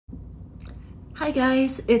Hi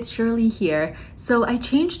guys, it's Shirley here. So I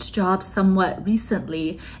changed jobs somewhat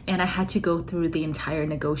recently and I had to go through the entire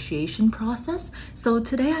negotiation process. So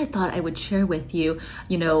today I thought I would share with you,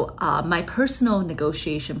 my personal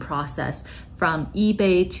negotiation process from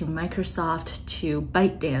eBay to Microsoft to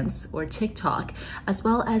ByteDance or TikTok, as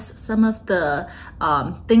well as some of the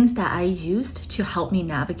things that I used to help me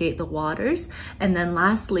navigate the waters. And then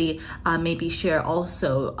lastly, maybe share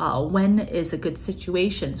also when is a good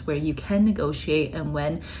situations where you can negotiate and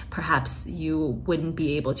when perhaps you wouldn't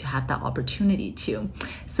be able to have that opportunity to.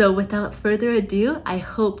 So without further ado, I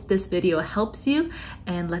hope this video helps you,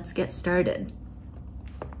 and let's get started.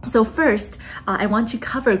 So first, I want to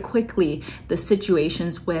cover quickly the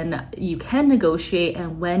situations when you can negotiate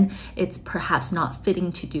and when it's perhaps not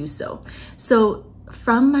fitting to do so. So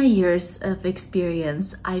from my years of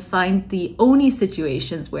experience, I find the only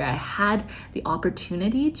situations where I had the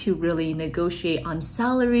opportunity to really negotiate on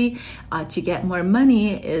salary to get more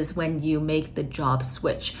money is when you make the job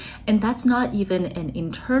switch. And that's not even an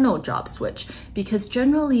internal job switch, because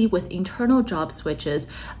generally with internal job switches,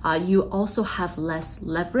 you also have less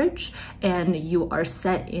leverage and you are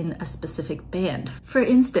set in a specific band. For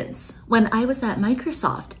instance, when I was at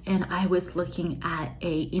Microsoft and I was looking at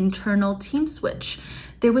an internal team switch,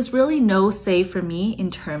 there was really no say for me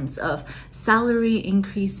in terms of salary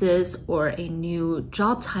increases or a new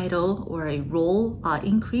job title or a role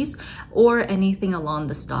increase or anything along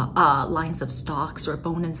the lines of stocks or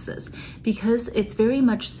bonuses, because it's very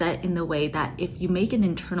much set in the way that if you make an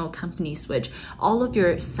internal company switch, all of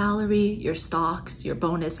your salary, your stocks, your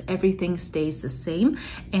bonus, everything stays the same,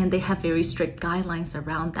 and they have very strict guidelines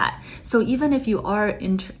around that. So even if you are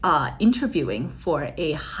interviewing for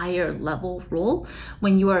a higher level role,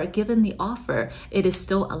 when you are given the offer, it is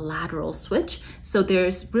still a lateral switch. So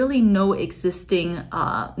there's really no existing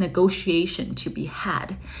negotiation to be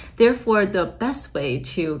had. Therefore, the best way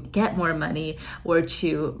to get more money or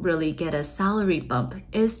to really get a salary bump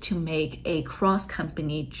is to make a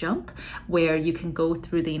cross-company jump where you can go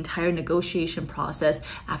through the entire negotiation process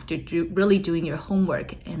after really doing your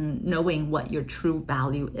homework and knowing what your true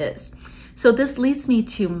value is. So this leads me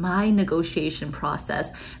to my negotiation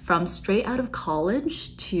process from straight out of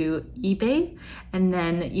college to eBay, and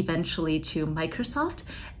then eventually to Microsoft,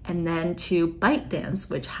 and then to ByteDance,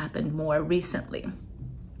 which happened more recently.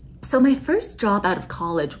 So my first job out of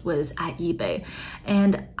college was at eBay,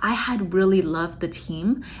 and I had really loved the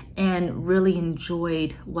team and really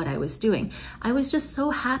enjoyed what I was doing. I was just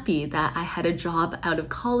so happy that I had a job out of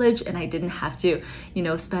college and I didn't have to,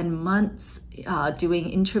 spend months doing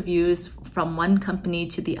interviews from one company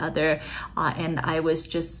to the other, and I was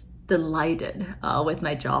just delighted with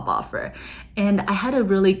my job offer. And I had a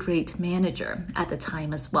really great manager at the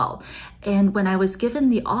time as well. And when I was given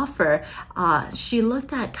the offer, she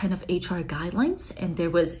looked at kind of HR guidelines, and there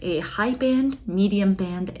was a high band, medium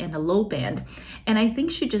band, and a low band. And I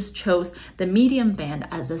think she just chose the medium band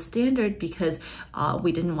as a standard because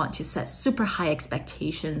we didn't want to set super high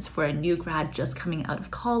expectations for a new grad just coming out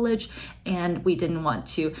of college. And we didn't want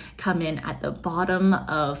to come in at the bottom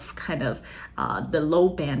of kind of the low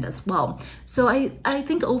band as well. So I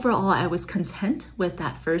think overall I was content with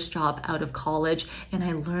that first job out of college, and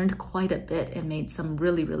I learned quite a bit and made some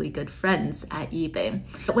really, really good friends at eBay.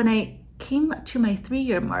 But when I came to my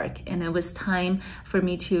 3-year mark and it was time for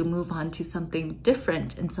me to move on to something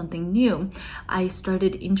different and something new, I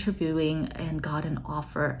started interviewing and got an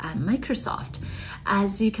offer at Microsoft.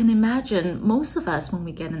 As you can imagine, most of us, when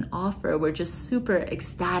we get an offer, we're just super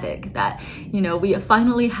ecstatic that, we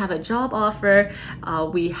finally have a job offer.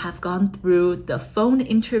 We have gone through the phone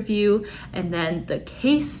interview and then the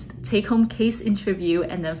take-home case interview,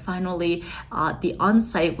 and then finally the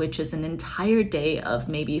on-site, which is an entire day of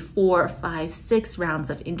maybe 4, 5, 6 rounds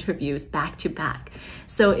of interviews back to back.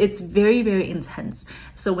 So it's very, very intense.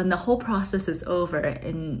 So when the whole process is over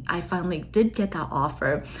and I finally did get that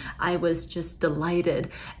offer, I was just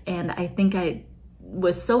delighted. And I think I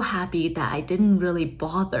was so happy that I didn't really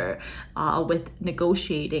bother with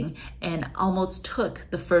negotiating and almost took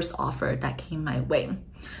the first offer that came my way.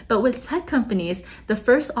 But with tech companies, the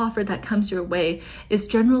first offer that comes your way is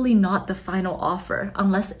generally not the final offer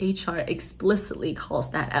unless HR explicitly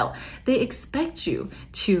calls that out. They expect you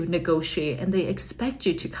to negotiate and they expect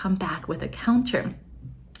you to come back with a counter.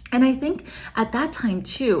 And I think at that time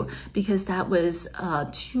too, because that was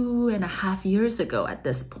 2.5 years ago at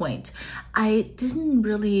this point, I didn't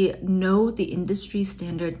really know the industry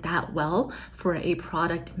standard that well for a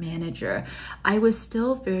product manager. I was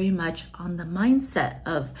still very much on the mindset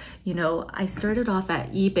of, I started off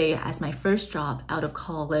at eBay as my first job out of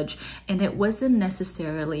college, and it wasn't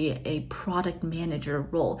necessarily a product manager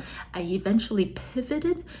role. I eventually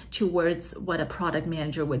pivoted towards what a product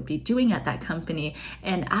manager would be doing at that company.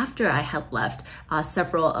 And after I had left,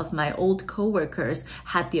 several of my old coworkers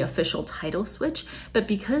had the official title switch, but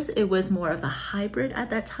because it was more of a hybrid at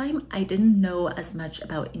that time, I didn't know as much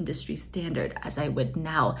about industry standard as I would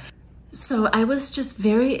now. So I was just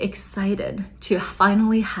very excited to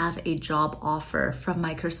finally have a job offer from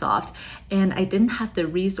Microsoft, and I didn't have the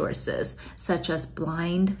resources such as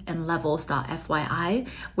Blind and levels.fyi,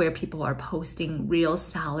 where people are posting real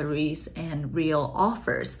salaries and real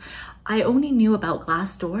offers. I only knew about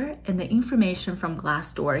Glassdoor, and the information from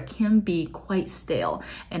Glassdoor can be quite stale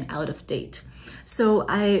and out of date. So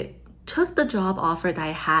I took the job offer that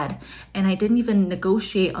I had, and I didn't even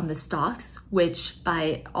negotiate on the stocks, which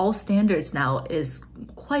by all standards now is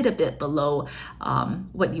quite a bit below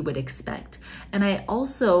what you would expect. And I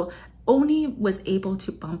also only was able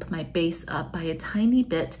to bump my base up by a tiny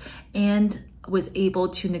bit and was able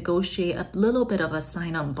to negotiate a little bit of a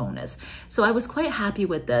sign-on bonus. So I was quite happy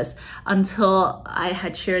with this until I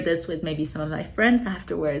had shared this with maybe some of my friends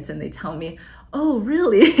afterwards, and they tell me, oh,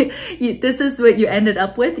 really? This is what you ended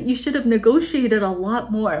up with? You should have negotiated a lot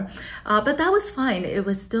more. But that was fine. It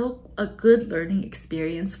was still a good learning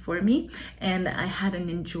experience for me, and I had an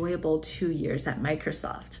enjoyable 2 years at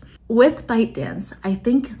Microsoft. With ByteDance, I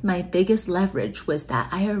think my biggest leverage was that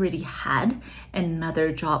I already had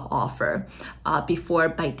another job offer before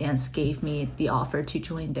ByteDance gave me the offer to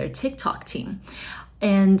join their TikTok team.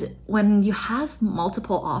 And when you have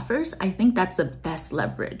multiple offers, I think that's the best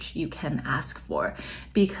leverage you can ask for,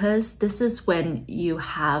 because this is when you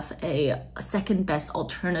have a second best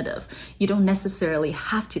alternative. You don't necessarily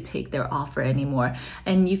have to take their offer anymore,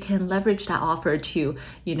 and you can leverage that offer to,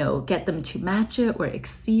 get them to match it or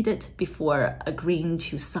exceed it before agreeing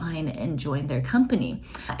to sign and join their company.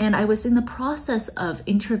 And I was in the process of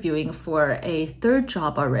interviewing for a third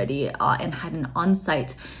job already and had an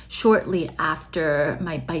on-site shortly after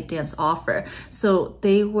my ByteDance offer. So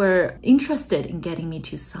they were interested in getting me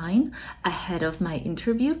to sign ahead of my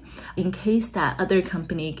interview in case that other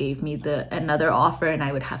company gave me another offer and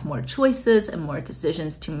I would have more choices and more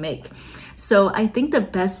decisions to make. So I think the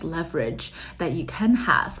best leverage that you can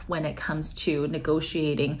have when it comes to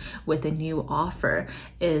negotiating with a new offer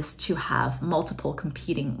is to have multiple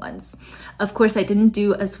competing ones. Of course, I didn't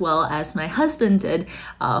do as well as my husband did,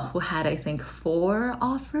 who had, I think, 4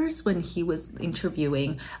 offers when he was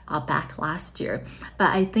interviewing back last year. But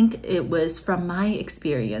I think it was, from my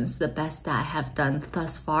experience, the best that I have done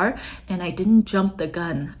thus far, and I didn't jump the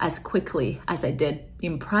gun as quickly as I did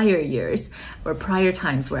in prior years or prior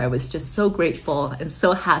times where I was just so grateful and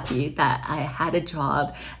so happy that I had a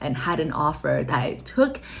job and had an offer that I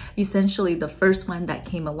took, essentially the first one that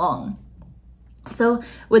came along. So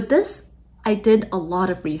with this, I did a lot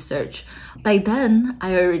of research. By then,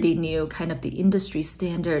 I already knew kind of the industry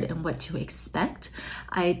standard and what to expect.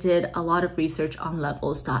 I did a lot of research on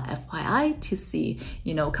levels.fyi to see,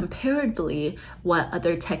 comparably what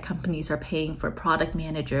other tech companies are paying for product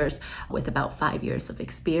managers with about 5 years of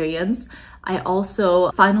experience. I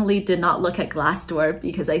also finally did not look at Glassdoor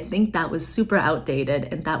because I think that was super outdated,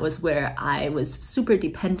 and that was where I was super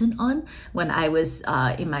dependent on when I was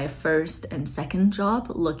in my first and second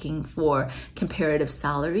job looking for comparative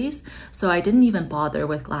salaries. So I didn't even bother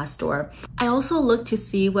with Glassdoor. I also looked to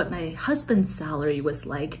see what my husband's salary was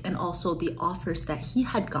like and also the offers that he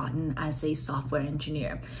had gotten as a software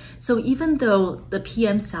engineer. So even though the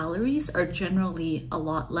PM salaries are generally a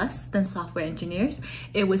lot less than software engineers,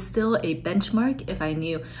 it was still a benchmark. If I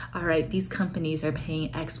knew, all right, these companies are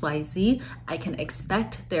paying XYZ, I can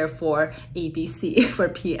expect therefore ABC for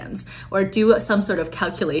PMs, or do some sort of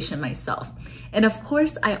calculation myself. And of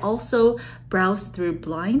course, I also browsed through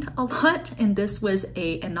Blind a lot, and this was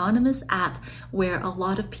an anonymous app where a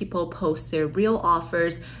lot of people post their real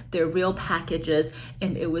offers, their real packages,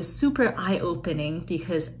 and it was super eye-opening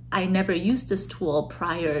because I never used this tool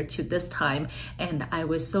prior to this time, and I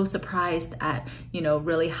was so surprised at,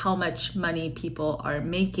 really how much money people are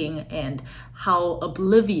making and how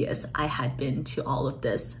oblivious I had been to all of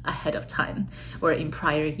this ahead of time or in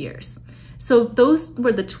prior years. So those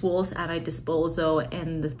were the tools at my disposal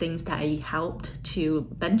and the things that I helped to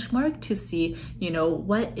benchmark to see,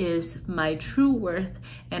 what is my true worth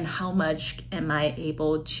and how much am I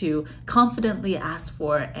able to confidently ask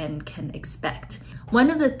for and can expect. One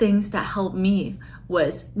of the things that helped me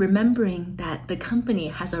was remembering that the company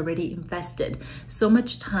has already invested so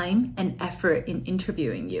much time and effort in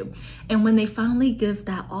interviewing you. And when they finally give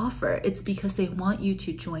that offer, it's because they want you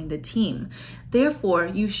to join the team. Therefore,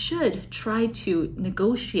 you should try to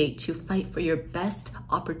negotiate to fight for your best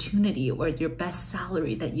opportunity or your best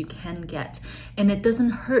salary that you can get. And it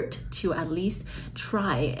doesn't hurt to at least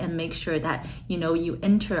try and make sure that, you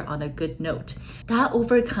enter on a good note. That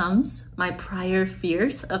overcomes my prior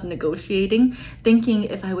fears of negotiating, thinking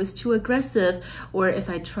if I was too aggressive or if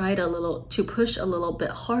I tried to push a little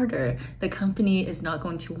bit harder, the company is not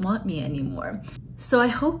going to want me anymore. So I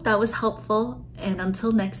hope that was helpful, and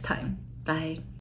until next time, bye.